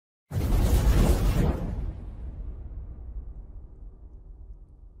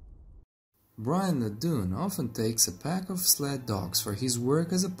Brian Ladoon often takes a pack of sled dogs for his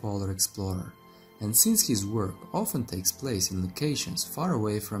work as a polar explorer, and since his work often takes place in locations far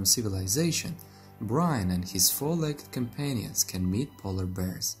away from civilization, Brian and his four-legged companions can meet polar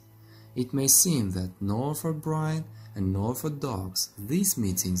bears. It may seem that nor for Brian and nor for dogs these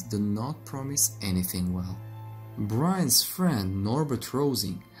meetings do not promise anything well. Brian's friend Norbert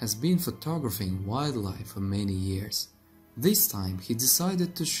Rosing has been photographing wildlife for many years. This time he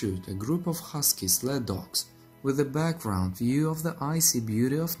decided to shoot a group of husky sled dogs with a background view of the icy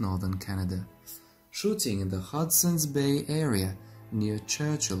beauty of northern Canada. Shooting in the Hudson's Bay area near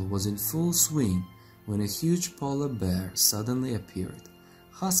Churchill was in full swing when a huge polar bear suddenly appeared.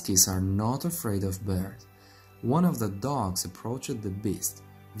 Huskies are not afraid of bears. One of the dogs approached the beast.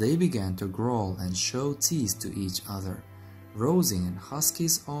 They began to growl and show teeth to each other. Rosing and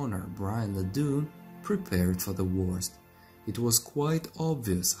Husky's owner Brian Ladoon prepared for the worst. It was quite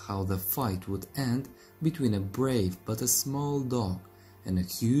obvious how the fight would end between a brave but a small dog and a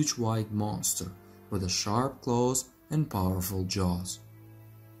huge white monster with sharp claws and powerful jaws.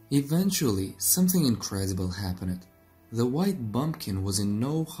 Eventually, something incredible happened. The white bumpkin was in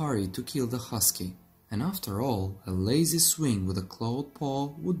no hurry to kill the husky, and after all, a lazy swing with a clawed paw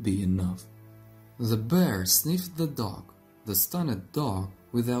would be enough. The bear sniffed the dog. The stunned dog,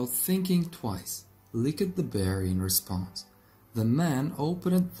 without thinking twice, licked the bear in response. The man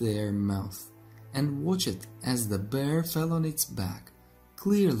opened their mouth and watched as the bear fell on its back,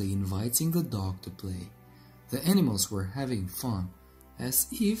 clearly inviting the dog to play. The animals were having fun, as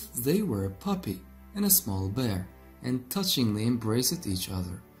if they were a puppy and a small bear, and touchingly embraced each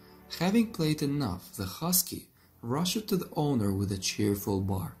other. Having played enough, the husky rushed to the owner with a cheerful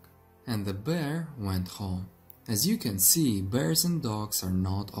bark, and the bear went home. As you can see, bears and dogs are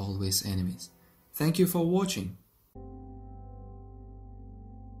not always enemies. Thank you for watching.